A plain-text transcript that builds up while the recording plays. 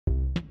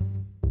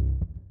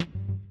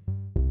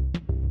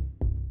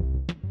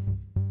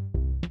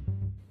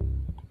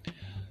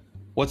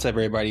What's up,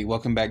 everybody?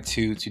 Welcome back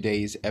to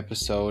today's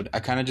episode. I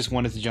kind of just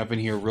wanted to jump in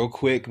here real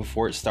quick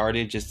before it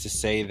started just to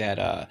say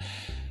that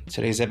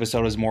today's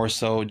episode is more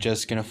so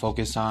just going to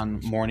focus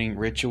on morning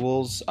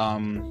rituals,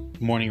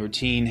 morning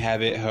routine,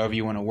 habit, however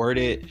you want to word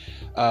it.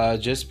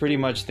 Just pretty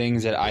much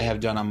things that I have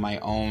done on my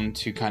own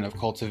to kind of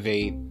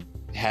cultivate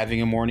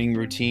having a morning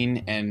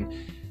routine and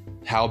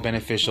how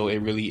beneficial it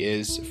really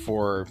is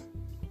for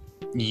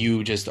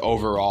you just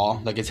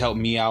overall. Like, it's helped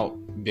me out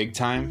big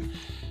time.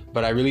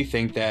 But I really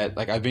think that,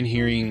 like, I've been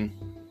hearing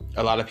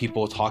a lot of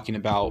people talking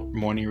about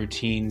morning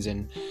routines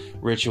and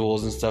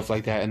rituals and stuff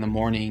like that in the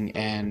morning.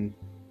 And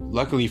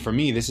luckily for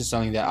me, this is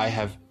something that I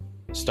have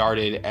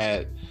started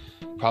at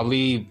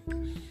probably,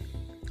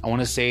 I want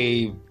to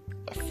say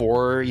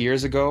 4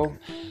 years ago.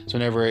 So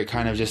whenever it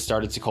kind of just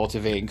started to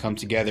cultivate and come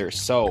together.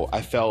 So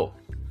I felt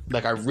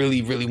like I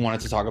really, really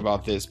wanted to talk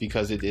about this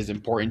because it is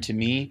important to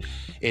me.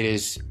 It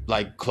is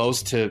like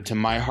close to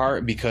my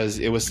heart because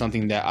it was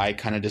something that I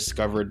kind of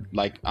discovered,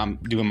 like I'm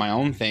doing my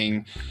own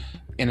thing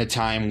in a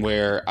time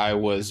where I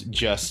was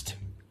just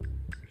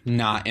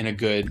not in a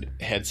good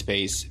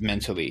headspace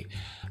mentally.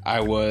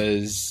 I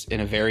was in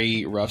a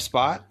very rough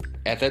spot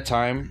at that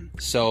time.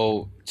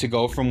 So to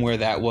go from where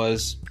that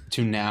was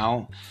to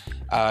now,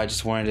 I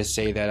just wanted to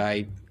say that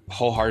I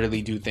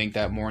wholeheartedly do think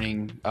that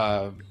morning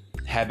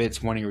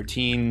habits, morning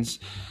routines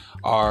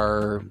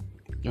are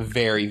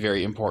very,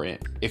 very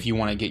important if you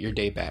want to get your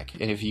day back,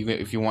 and if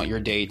you want your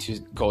day to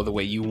go the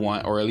way you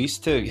want, or at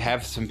least to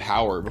have some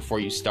power before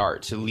you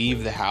start, to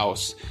leave the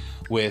house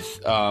with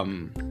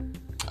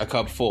a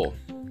cup full.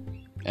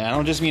 And I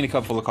don't just mean a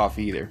cup full of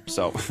coffee either.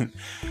 So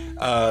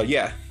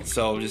yeah,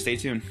 so just stay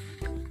tuned.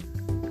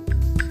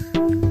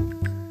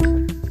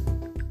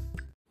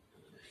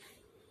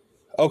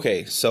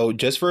 Okay, so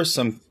just for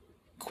some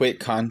quick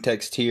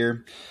context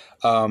here,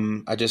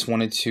 I just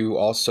wanted to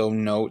also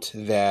note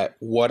that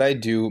what I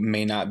do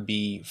may not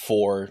be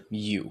for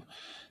you.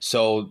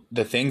 So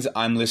the things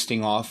I'm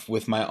listing off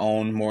with my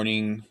own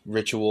morning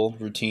ritual,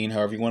 routine,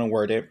 however you want to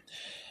word it,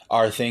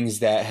 are things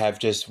that have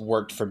just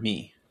worked for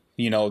me.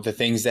 You know, the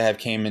things that have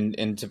came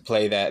into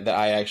play that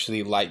I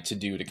actually like to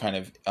do to kind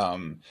of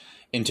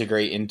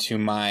integrate into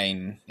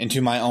my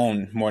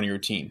own morning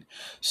routine.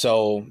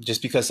 So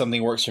just because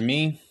something works for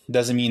me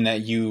doesn't mean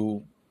that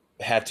you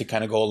have to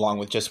kind of go along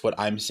with just what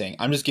I'm saying.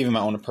 I'm just giving my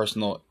own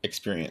personal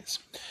experience.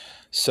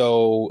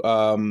 So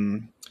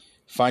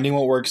finding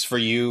what works for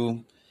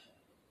you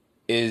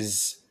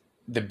is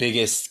the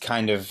biggest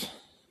kind of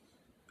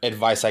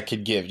advice I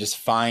could give. Just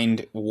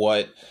find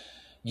what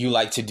you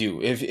like to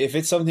do. If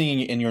it's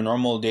something in your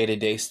normal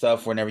day-to-day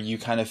stuff, whenever you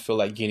kind of feel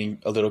like getting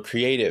a little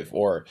creative,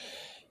 or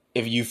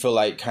if you feel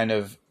like kind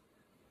of,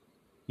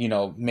 you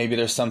know, maybe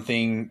there's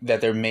something that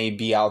there may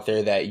be out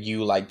there that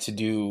you like to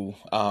do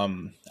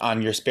on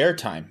your spare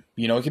time.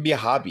 You know, it could be a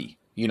hobby,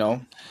 you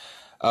know.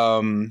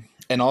 And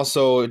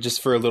also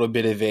just for a little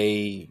bit of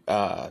a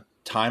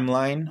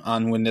timeline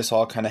on when this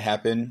all kind of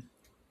happened.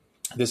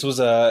 This was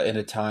in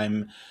a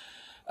time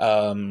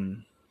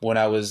when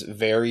I was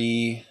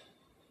very,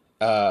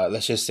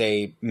 let's just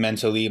say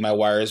mentally, my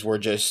wires were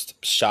just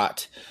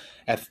shot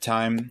at the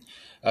time.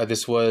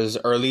 This was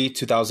early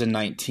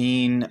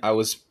 2019. I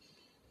was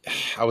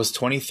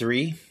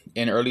 23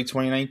 in early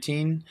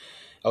 2019.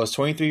 I was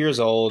 23 years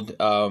old.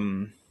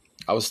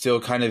 I was still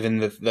kind of in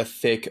the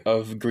thick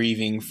of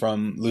grieving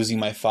from losing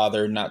my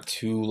father not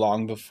too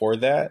long before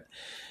that.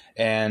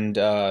 And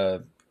I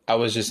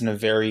was just in a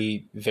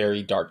very,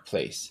 very dark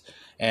place.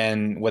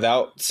 And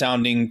without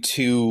sounding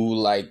too,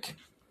 like,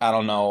 I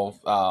don't know,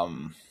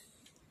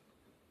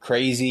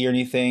 crazy or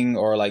anything,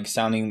 or like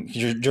sounding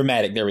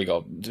dramatic, there we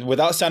go.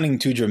 Without sounding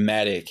too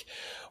dramatic,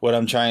 what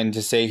I'm trying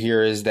to say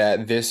here is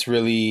that this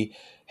really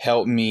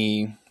helped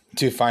me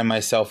to find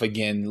myself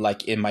again,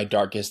 like in my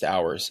darkest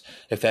hours,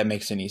 if that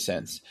makes any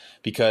sense.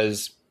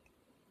 Because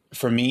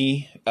for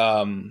me,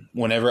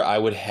 whenever I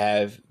would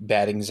have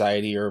bad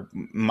anxiety, or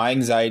my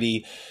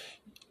anxiety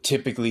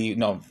typically,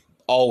 no,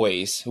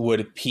 always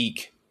would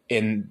peak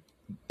in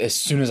as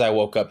soon as I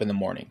woke up in the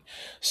morning.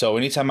 So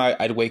anytime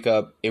I'd wake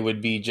up, it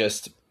would be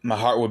just, my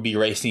heart would be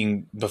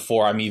racing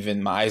before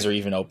my eyes are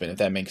even open, if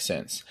that makes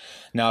sense.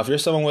 Now, if you're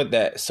someone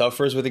that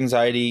suffers with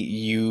anxiety,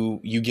 you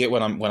get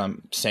what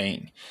I'm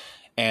saying.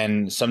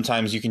 And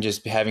sometimes you can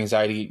just have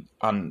anxiety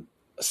on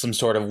some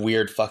sort of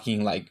weird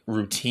fucking like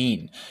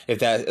routine, if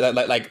that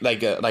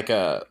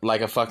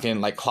like a fucking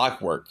like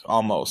clockwork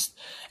almost.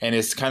 And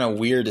it's kind of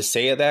weird to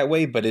say it that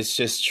way, but it's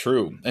just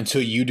true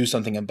until you do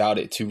something about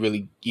it to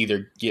really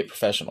either get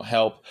professional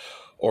help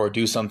or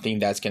do something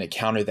that's going to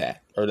counter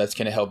that, or that's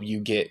going to help you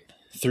get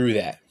through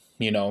that.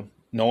 You know,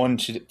 no one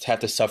should have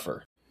to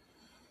suffer.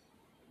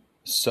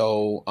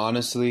 So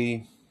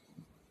honestly,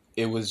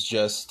 it was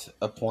just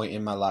a point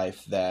in my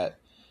life that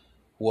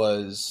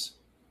was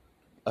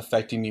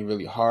affecting me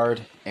really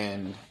hard,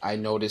 and I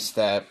noticed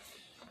that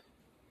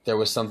there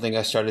was something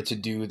I started to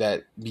do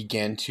that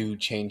began to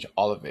change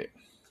all of it.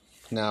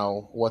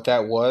 Now, what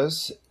that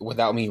was,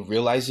 without me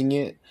realizing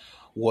it,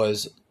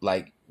 was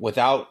like,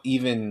 without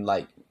even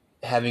like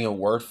having a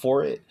word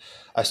for it,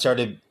 I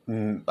started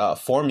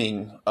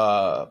forming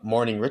a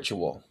morning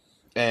ritual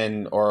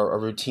and or a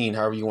routine,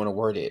 however you want to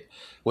word it,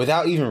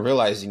 without even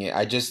realizing it.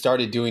 I just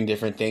started doing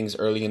different things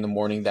early in the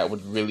morning that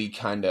would really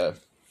kind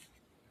of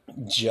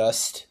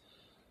just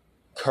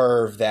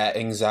curve that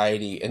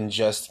anxiety and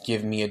just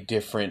give me a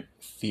different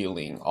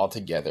feeling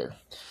altogether.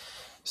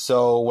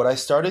 So what I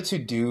started to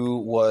do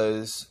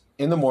was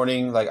in the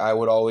morning, like I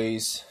would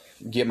always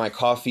get my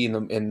coffee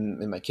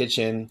in my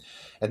kitchen,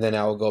 and then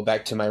I would go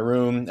back to my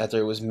room after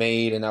it was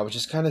made, and I would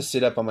just kind of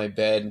sit up on my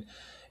bed,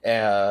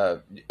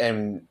 and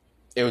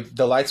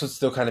the lights would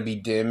still kind of be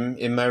dim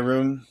in my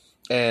room,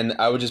 and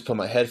I would just put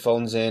my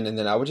headphones in, and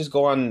then I would just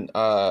go on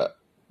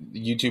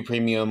YouTube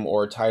Premium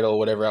or Tidal,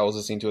 whatever I was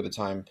listening to at the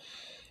time,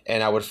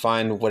 and I would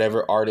find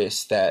whatever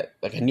artist that,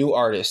 like a new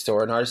artist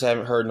or an artist I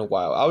haven't heard in a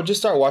while. I would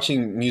just start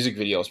watching music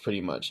videos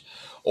pretty much,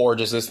 or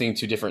just listening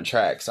to different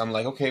tracks. I'm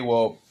like, okay,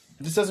 well,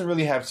 this doesn't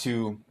really have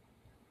to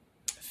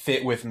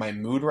fit with my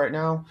mood right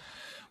now,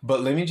 but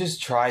let me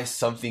just try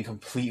something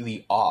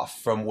completely off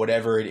from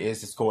whatever it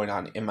is that's going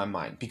on in my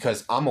mind,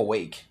 because I'm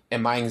awake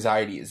and my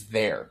anxiety is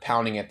there,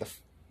 pounding at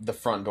the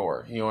front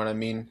door. You know what I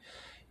mean?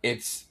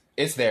 It's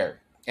there,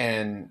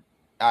 and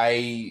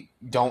I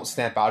don't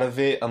snap out of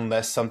it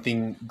unless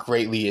something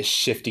greatly is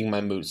shifting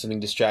my mood, something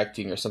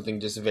distracting or something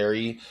just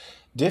very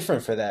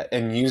different for that.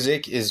 And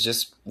music is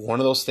just one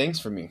of those things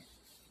for me.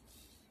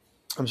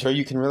 I'm sure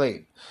you can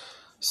relate.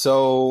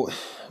 So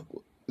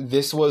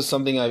this was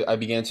something I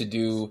began to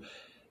do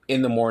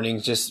in the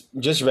mornings,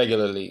 just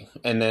regularly.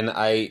 And then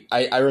I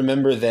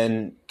remember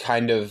then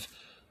kind of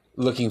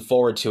looking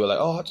forward to it, like,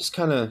 oh, I'll just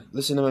kind of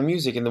listen to my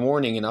music in the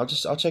morning, and I'll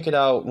check it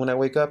out when I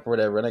wake up or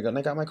whatever, and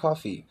I got my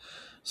coffee.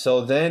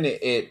 So then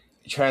it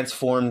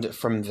transformed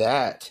from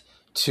that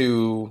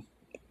to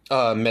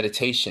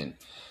meditation.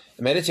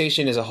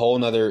 Meditation is a whole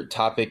nother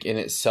topic in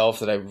itself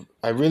that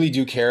I really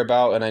do care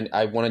about, and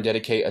I want to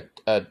dedicate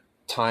a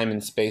time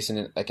and space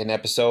in like an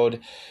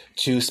episode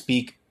to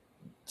speak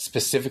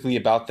specifically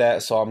about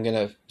that. So I'm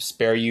gonna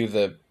spare you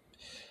the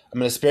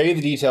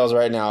details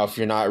right now. If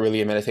you're not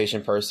really a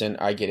meditation person,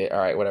 I get it. All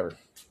right, whatever.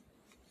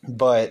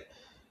 But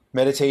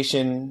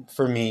meditation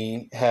for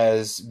me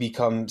has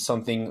become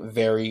something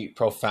very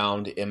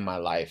profound in my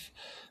life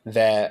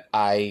that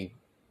I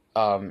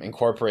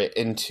incorporate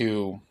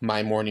into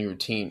my morning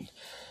routine.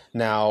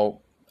 Now,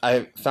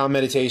 I found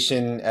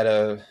meditation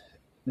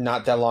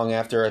not that long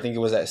after. I think it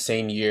was that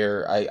same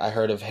year I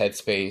heard of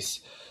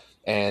Headspace.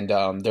 And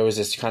there was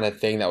this kind of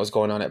thing that was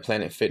going on at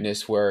Planet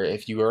Fitness where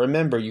if you are a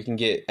member, you can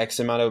get X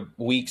amount of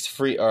weeks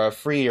free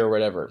or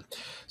whatever.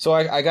 So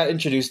I got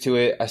introduced to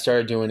it. I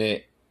started doing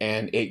it,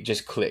 and it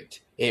just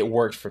clicked. It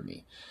worked for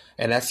me.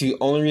 And that's the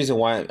only reason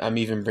why I'm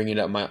even bringing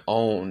up my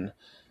own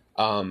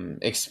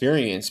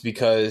experience,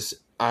 because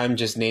I'm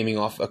just naming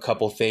off a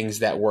couple things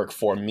that work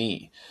for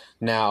me.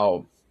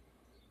 Now,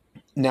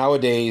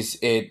 nowadays,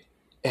 it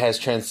has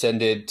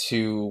transcended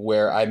to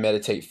where I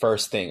meditate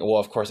first thing. Well,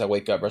 of course, I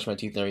wake up, brush my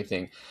teeth and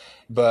everything,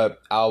 but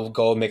I'll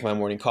go make my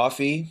morning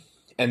coffee,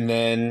 and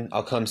then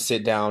I'll come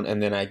sit down, and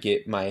then I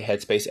get my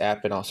Headspace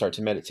app and I'll start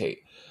to meditate.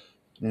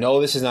 No,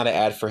 this is not an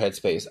ad for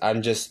Headspace.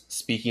 I'm just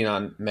speaking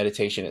on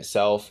meditation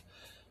itself.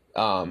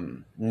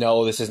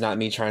 No, this is not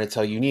me trying to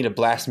tell you need to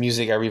blast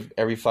music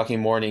every fucking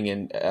morning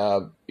and,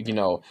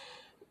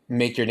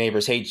 make your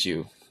neighbors hate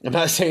you. I'm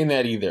not saying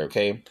that either,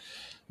 okay?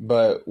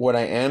 But what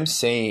I am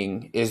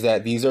saying is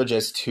that these are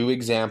just two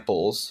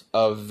examples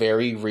of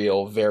very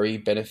real, very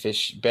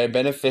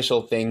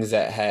beneficial things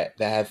that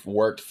have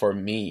worked for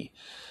me.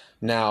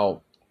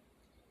 Now,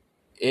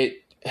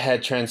 it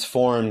had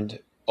transformed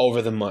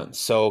over the months.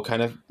 So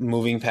kind of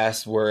moving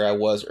past where I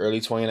was early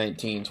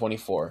 2019,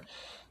 24,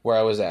 where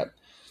I was at.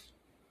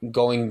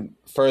 Going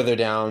further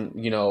down,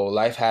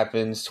 life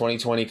happens,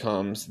 2020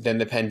 comes, then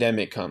the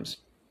pandemic comes.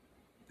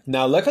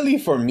 Now, luckily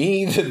for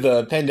me,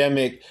 the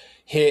pandemic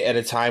hit at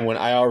a time when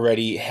I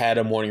already had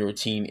a morning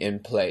routine in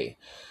play.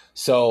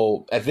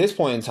 So at this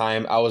point in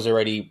time, I was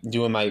already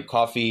doing my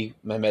coffee,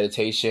 my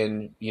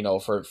meditation,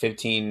 for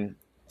 10,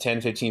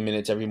 15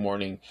 minutes every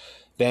morning.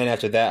 Then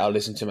after that, I'll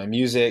listen to my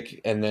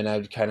music, and then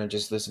I'd kind of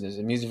just listen to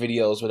the music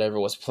videos, whatever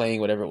was playing,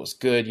 whatever was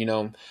good,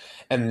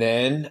 and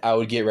then I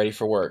would get ready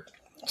for work.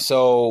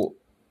 So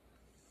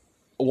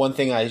one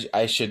thing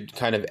I should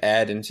kind of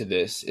add into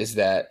this is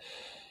that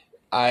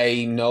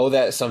I know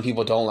that some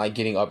people don't like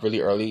getting up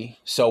really early.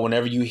 So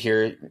whenever you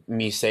hear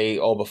me say,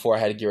 oh, before I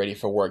had to get ready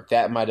for work,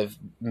 that might have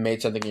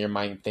made something in your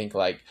mind think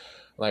like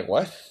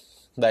what?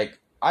 Like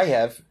I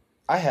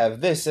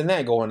have this and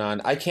that going on.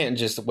 I can't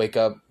just wake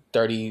up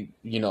 30,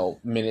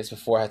 minutes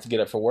before I have to get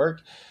up for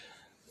work.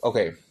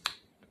 Okay.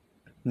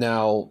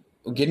 Now,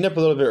 getting up a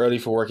little bit early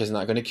for work is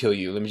not going to kill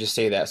you. Let me just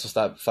say that. So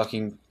stop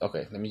fucking.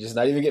 Okay. Let me just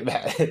not even get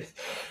mad.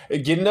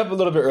 Getting up a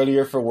little bit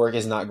earlier for work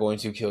is not going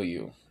to kill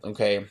you.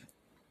 Okay.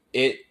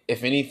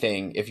 If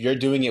anything, if you're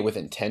doing it with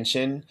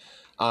intention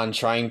on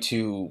trying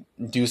to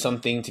do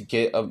something to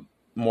get a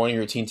morning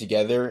routine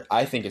together,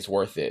 I think it's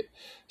worth it.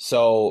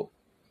 So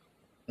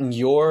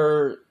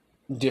your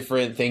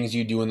different things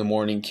you do in the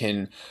morning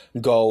can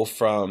go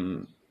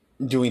from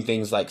doing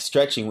things like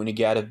stretching when you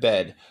get out of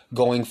bed,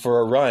 going for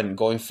a run,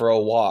 going for a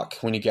walk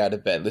when you get out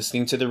of bed,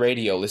 listening to the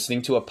radio,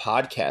 listening to a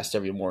podcast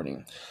every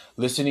morning,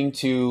 listening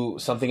to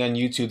something on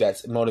YouTube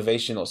that's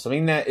motivational,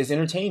 something that is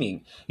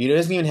entertaining. You know, it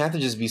doesn't even have to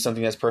just be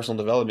something that's personal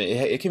development.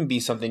 It can be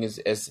something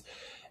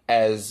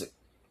as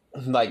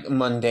like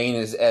mundane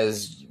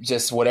as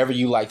just whatever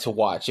you like to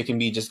watch. It can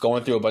be just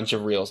going through a bunch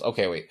of reels.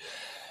 Okay, wait.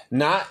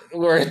 Not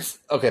where it's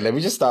okay. Let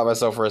me just stop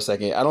myself for a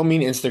second. I don't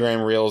mean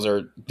Instagram reels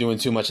or doing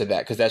too much of that,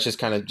 because that's just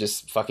kind of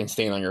just fucking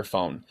staying on your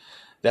phone.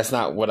 That's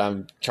not what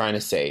I'm trying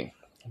to say.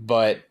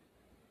 But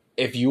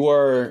if you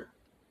are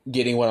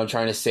getting what I'm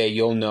trying to say,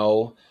 you'll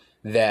know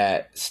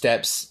that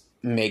steps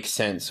make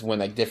sense when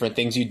like different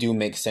things you do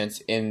make sense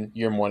in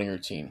your morning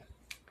routine.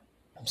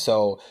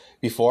 So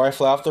before I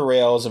fly off the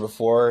rails, or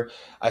before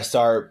I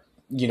start,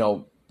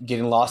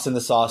 getting lost in the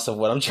sauce of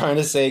what I'm trying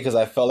to say, because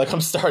I felt like I'm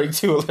starting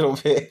to a little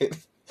bit.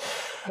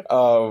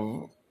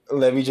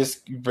 Let me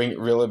just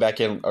reel it back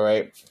in. All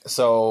right.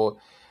 So,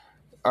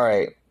 all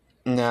right.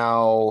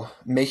 Now,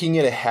 making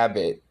it a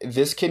habit.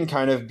 This can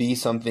kind of be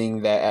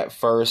something that at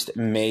first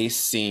may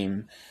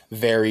seem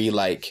very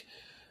like,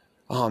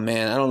 oh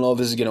man, I don't know if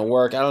this is going to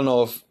work. I don't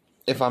know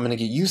if I'm going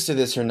to get used to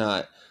this or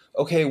not.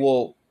 Okay,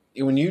 well,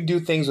 when you do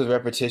things with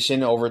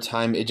repetition over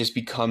time, it just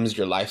becomes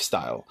your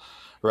lifestyle,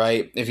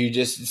 right? If you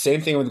just,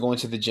 same thing with going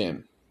to the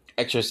gym,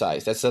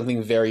 exercise, that's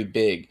something very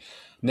big.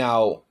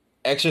 Now,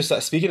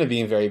 exercise, speaking of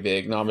being very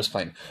big, no, I'm just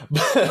playing.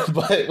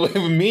 But with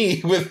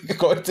me, with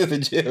going to the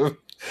gym,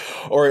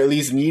 or at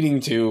least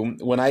needing to,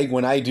 when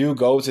I do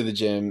go to the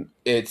gym,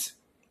 it's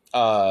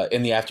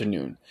in the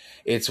afternoon.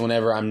 It's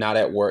whenever I'm not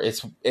at work.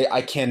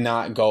 I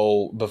cannot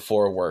go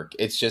before work.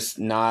 It's just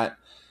not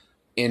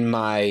in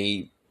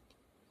my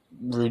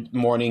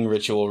morning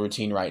ritual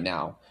routine right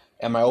now.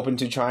 Am I open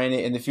to trying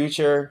it in the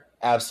future?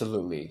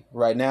 Absolutely.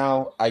 Right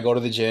now, I go to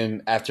the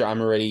gym after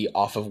I'm already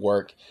off of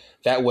work.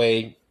 That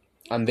way,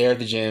 I'm there at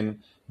the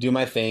gym, do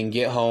my thing,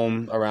 get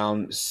home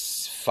around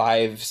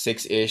 5,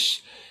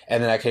 6-ish,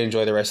 and then I can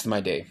enjoy the rest of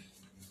my day.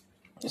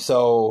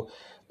 So,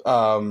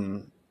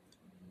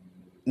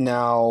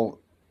 now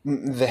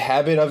the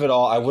habit of it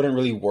all, I wouldn't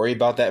really worry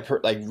about that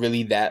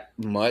really that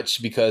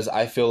much, because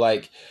I feel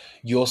like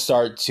you'll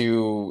start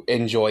to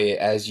enjoy it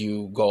as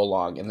you go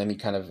along. And let me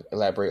kind of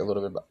elaborate a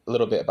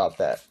little bit about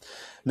that.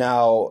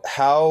 Now,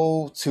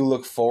 how to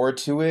look forward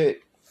to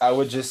it, I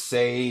would just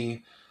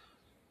say,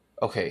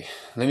 okay,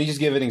 let me just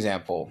give an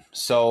example.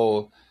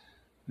 So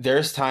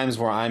there's times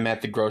where I'm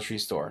at the grocery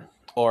store,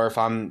 or if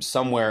I'm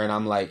somewhere and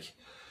I'm like,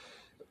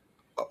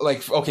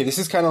 okay, this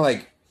is kind of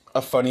like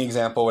a funny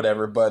example,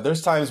 whatever, but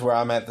there's times where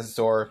I'm at the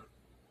store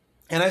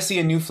and I see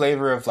a new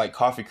flavor of like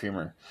coffee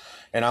creamer.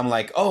 And I'm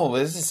like, oh,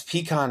 this is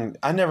pecan.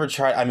 I never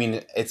tried. I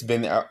mean, it's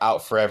been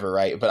out forever,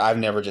 right? But I've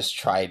never just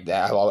tried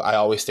that. I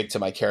always stick to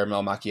my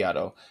caramel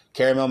macchiato.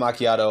 Caramel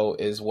macchiato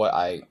is what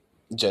I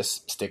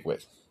just stick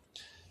with.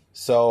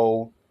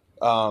 So,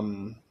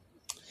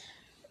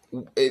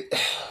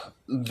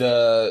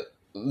 the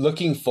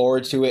looking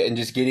forward to it and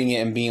just getting it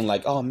and being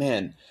like, oh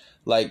man,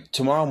 like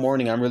tomorrow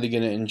morning, I'm really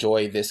going to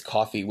enjoy this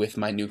coffee with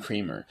my new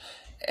creamer.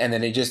 And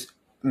then it just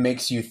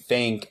makes you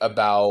think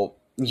about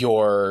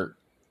your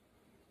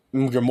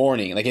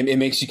morning. Like it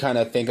makes you kind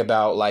of think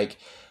about like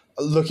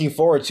looking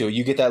forward to it.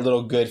 You get that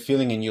little good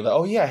feeling and you're like,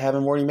 oh yeah, I have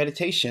a morning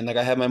meditation. Like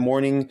I have my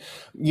morning,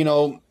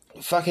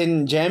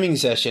 fucking jamming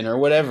session or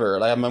whatever.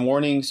 Like I have my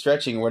morning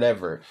stretching or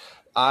whatever.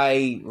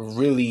 I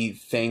really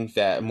think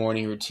that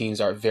morning routines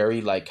are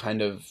very like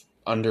kind of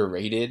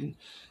underrated,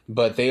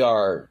 but they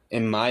are,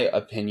 in my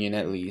opinion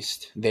at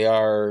least, they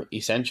are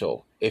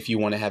essential if you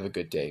want to have a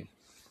good day.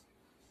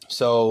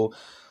 So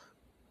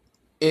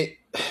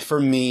for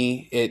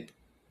me, it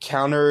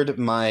countered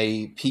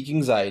my peak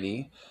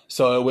anxiety.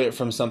 So it went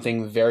from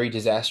something very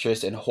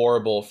disastrous and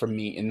horrible for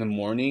me in the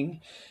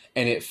morning,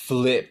 and it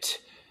flipped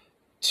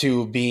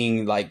to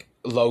being like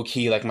low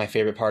key, like my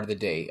favorite part of the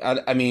day.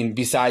 I mean,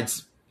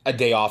 besides a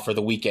day off for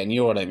the weekend,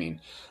 you know what I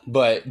mean?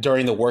 But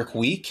during the work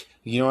week,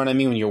 you know what I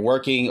mean? When you're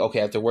working,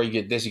 okay, after work, you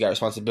get this, you got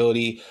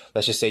responsibility.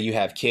 Let's just say you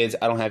have kids.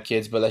 I don't have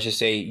kids, but let's just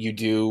say you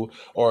do,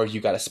 or if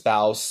you got a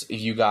spouse,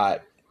 if you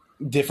got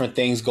different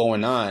things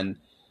going on.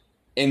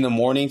 In the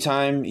morning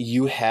time,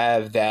 you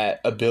have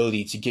that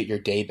ability to get your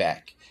day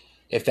back,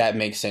 if that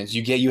makes sense.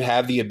 You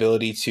have the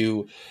ability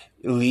to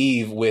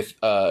leave with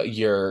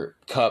your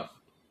cup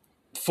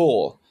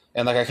full.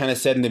 And like I kind of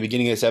said in the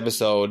beginning of this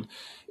episode,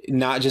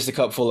 not just a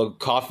cup full of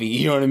coffee,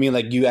 you know what I mean?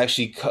 Like you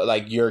actually,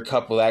 like your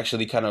cup will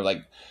actually kind of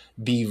like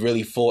be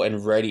really full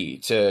and ready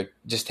to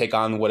just take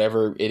on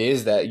whatever it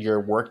is that your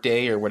work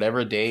day or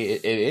whatever day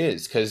it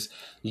is, because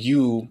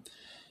you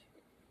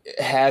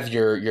have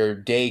your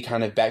day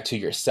kind of back to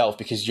yourself,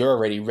 because you're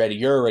already ready.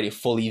 You're already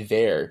fully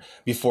there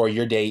before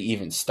your day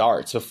even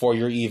starts, before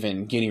you're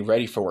even getting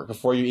ready for work,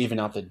 before you're even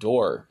out the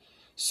door.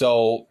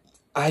 So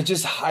I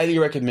just highly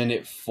recommend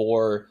it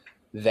for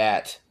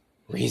that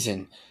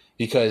reason,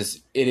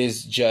 because it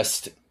is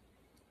just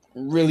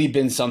really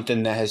been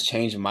something that has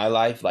changed my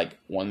life like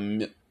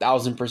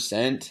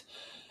 1,000%.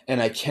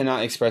 And I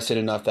cannot express it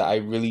enough that I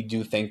really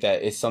do think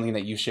that it's something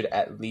that you should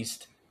at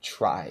least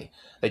try.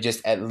 Like,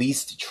 just at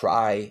least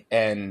try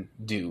and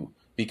do,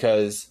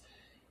 because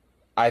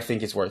I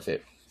think it's worth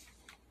it.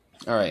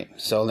 All right,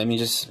 so let me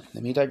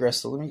digress.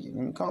 So let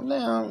me calm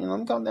down. Let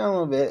me calm down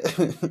a little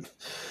bit.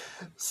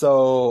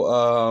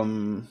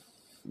 So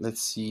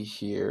let's see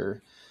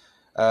here.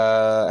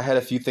 I had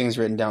a few things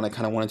written down I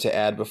kind of wanted to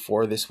add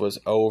before this was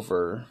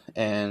over,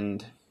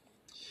 and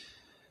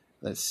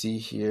let's see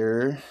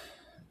here.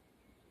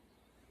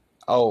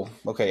 Oh,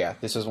 okay, yeah.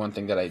 This is one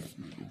thing that I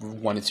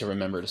wanted to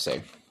remember to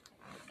say.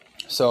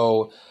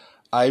 So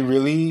I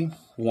really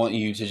want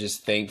you to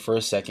just think for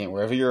a second,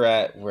 wherever you're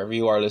at, wherever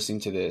you are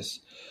listening to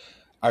this.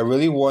 I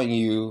really want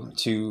you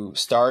to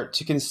start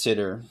to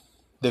consider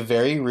the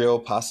very real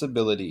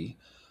possibility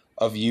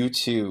of you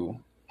two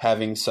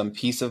having some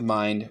peace of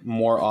mind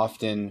more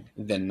often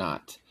than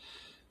not.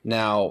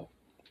 Now,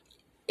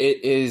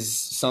 it is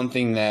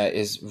something that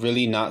is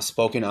really not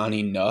spoken on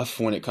enough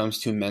when it comes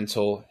to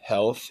mental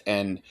health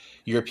and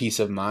your peace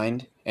of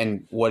mind,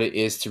 and what it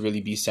is to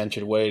really be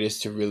centered, what it is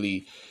to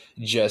really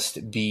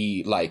just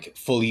be like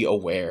fully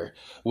aware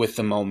with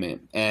the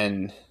moment.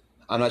 And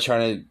I'm not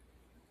trying to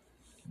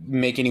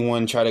make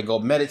anyone try to go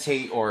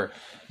meditate or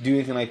do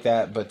anything like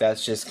that, but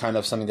that's just kind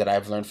of something that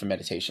I've learned from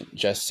meditation.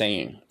 Just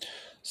saying.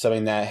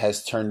 Something that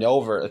has turned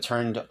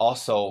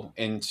also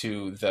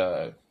into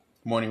the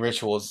morning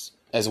rituals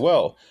as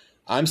well.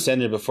 I'm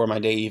centered before my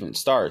day even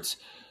starts.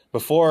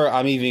 Before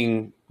I'm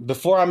even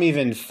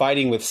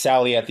fighting with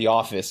Sally at the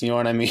office, you know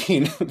what I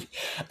mean?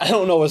 I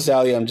don't know what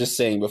Sally, I'm just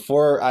saying,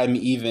 before I'm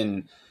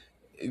even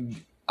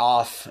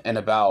off and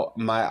about,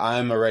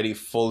 I'm already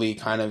fully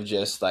kind of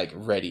just like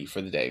ready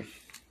for the day.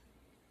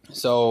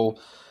 So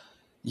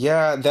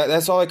yeah,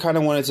 that's all I kind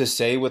of wanted to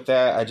say with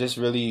that. I just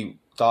really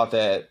thought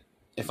that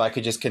if I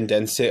could just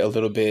condense it a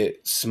little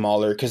bit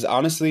smaller, because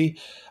honestly,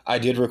 I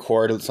did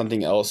record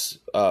something else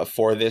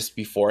for this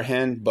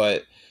beforehand,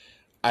 but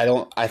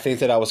I think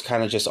that I was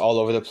kind of just all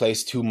over the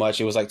place too much.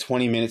 It was like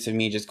 20 minutes of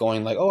me just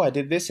going like, oh, I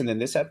did this and then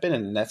this happened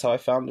and that's how I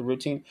found the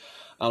routine.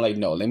 I'm like,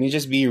 no, let me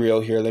just be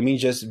real here. Let me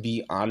just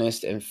be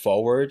honest and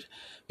forward,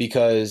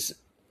 because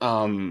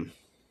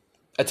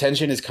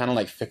attention is kind of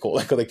like fickle.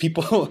 Like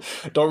people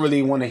don't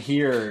really want to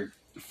hear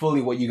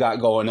fully what you got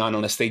going on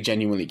unless they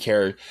genuinely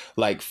care,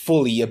 like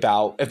fully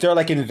about, if they're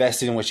like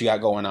invested in what you got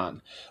going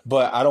on.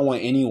 But I don't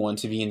want anyone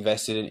to be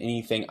invested in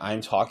anything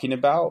I'm talking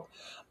about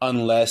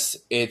unless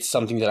it's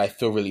something that I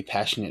feel really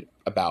passionate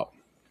about.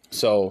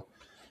 So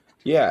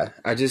yeah,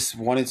 I just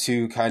wanted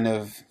to kind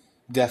of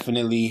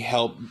definitely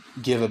help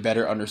give a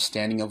better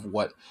understanding of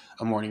what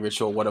a morning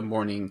ritual, what a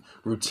morning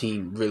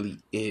routine really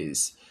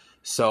is.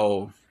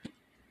 So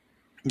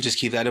just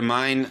keep that in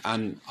mind.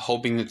 I'm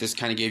hoping that this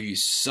kind of gave you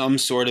some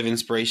sort of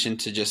inspiration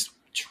to just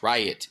try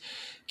it.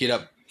 Get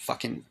up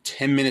fucking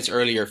 10 minutes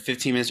earlier,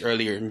 15 minutes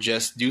earlier, and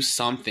just do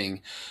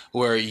something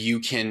where you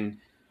can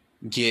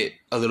get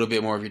a little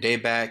bit more of your day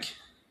back.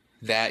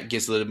 That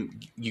gets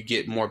you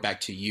get more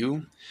back to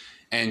you,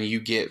 and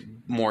you get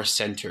more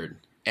centered.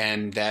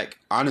 And that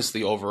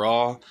honestly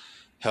overall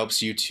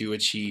helps you to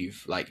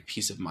achieve like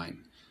peace of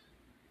mind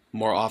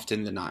more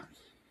often than not.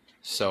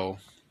 So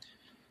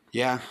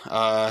yeah,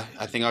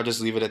 I think I'll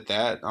just leave it at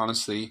that.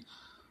 Honestly,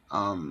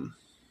 I've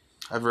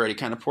already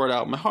kind of poured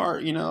out my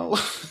heart, you know.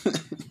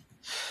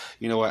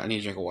 You know what? I need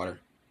a drink of water.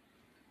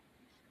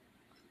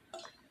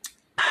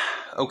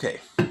 Okay,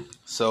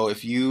 so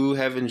if you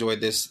have enjoyed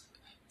this,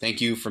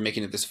 thank you for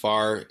making it this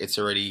far. It's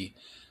already,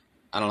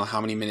 I don't know how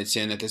many minutes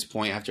in at this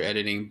point after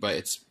editing,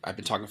 but I've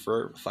been talking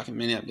for a fucking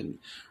minute. I've been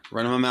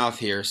running my mouth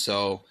here,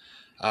 so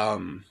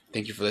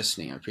thank you for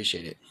listening. I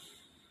appreciate it.